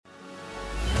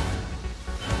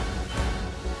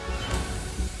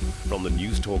From the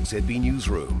News Talk ZB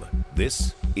Newsroom,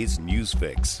 this is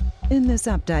Newsfix. In this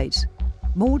update,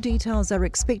 more details are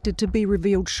expected to be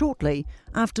revealed shortly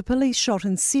after police shot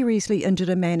and seriously injured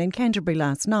a man in Canterbury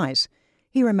last night.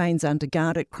 He remains under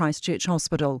guard at Christchurch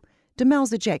Hospital.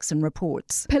 Demelza Jackson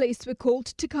reports. Police were called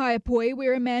to Kaiapoi,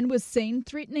 where a man was seen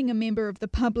threatening a member of the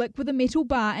public with a metal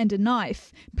bar and a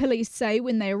knife. Police say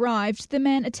when they arrived, the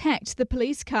man attacked the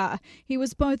police car. He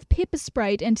was both pepper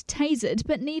sprayed and tasered,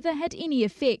 but neither had any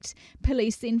effect.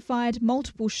 Police then fired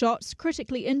multiple shots,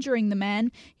 critically injuring the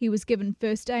man. He was given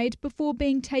first aid before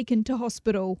being taken to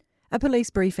hospital. A police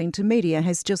briefing to media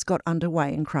has just got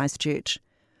underway in Christchurch.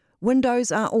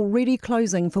 Windows are already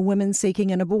closing for women seeking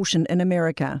an abortion in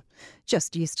America.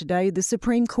 Just yesterday, the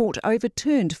Supreme Court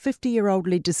overturned 50-year-old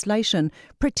legislation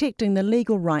protecting the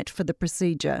legal right for the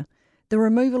procedure. The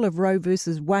removal of Roe v.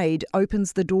 Wade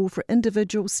opens the door for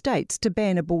individual states to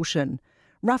ban abortion.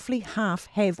 Roughly half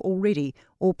have already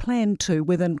or plan to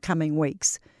within coming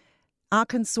weeks.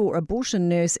 Arkansas abortion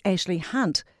nurse Ashley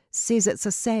Hunt says it's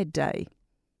a sad day.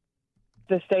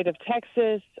 The state of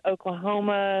Texas,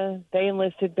 Oklahoma, they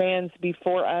enlisted bans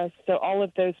before us, so all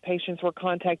of those patients were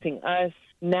contacting us.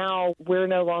 Now we're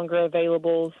no longer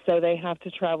available, so they have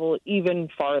to travel even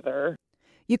farther.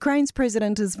 Ukraine's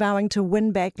president is vowing to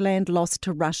win back land lost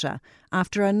to Russia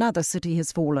after another city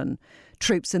has fallen.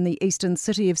 Troops in the eastern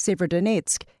city of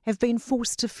Severodonetsk have been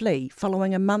forced to flee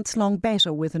following a months-long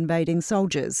battle with invading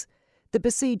soldiers. The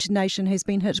besieged nation has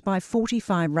been hit by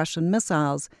 45 Russian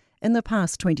missiles in the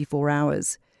past 24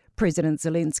 hours. President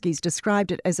Zelensky's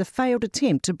described it as a failed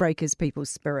attempt to break his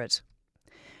people's spirit.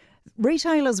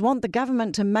 Retailers want the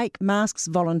government to make masks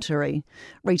voluntary.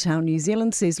 Retail New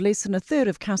Zealand says less than a third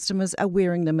of customers are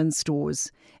wearing them in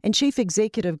stores. And Chief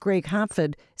Executive Greg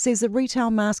Hartford says the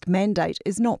retail mask mandate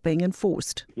is not being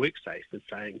enforced. WorkSafe is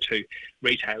saying to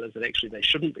retailers that actually they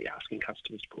shouldn't be asking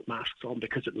customers to put masks on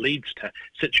because it leads to a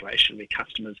situation where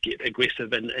customers get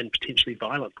aggressive and potentially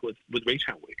violent with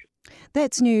retail workers.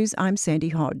 That's news. I'm Sandy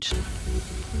Hodge.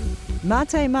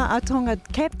 Mate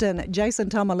Ma'atonga captain Jason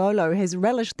Taumalolo has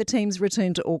relished the team's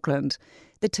return to Auckland.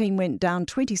 The team went down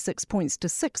 26 points to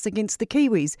 6 against the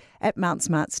Kiwis at Mount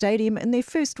Smart Stadium in their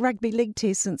first rugby league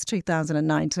test since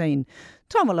 2019.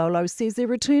 Taumalolo says their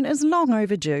return is long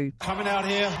overdue. Coming out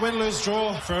here, win, lose,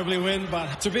 draw, preferably win,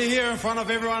 but to be here in front of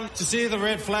everyone, to see the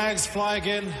red flags fly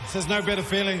again, there's no better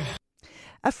feeling.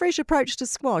 A fresh approach to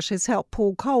squash has helped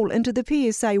Paul Cole into the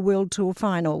PSA World Tour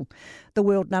final. The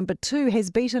world number 2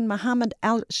 has beaten Mohammed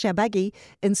Al-Shabagi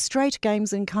in straight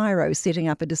games in Cairo, setting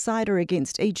up a decider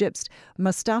against Egypt's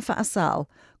Mustafa Asal.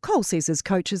 Cole says his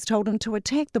coaches told him to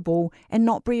attack the ball and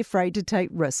not be afraid to take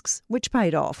risks, which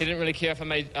paid off. He didn't really care if I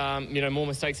made more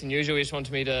mistakes than usual. He just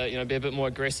wanted me to be a bit more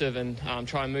aggressive and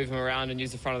try and move him around and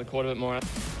use the front of the court a bit more.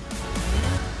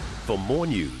 For more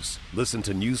news, listen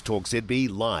to News Talk ZB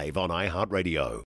live on iHeartRadio.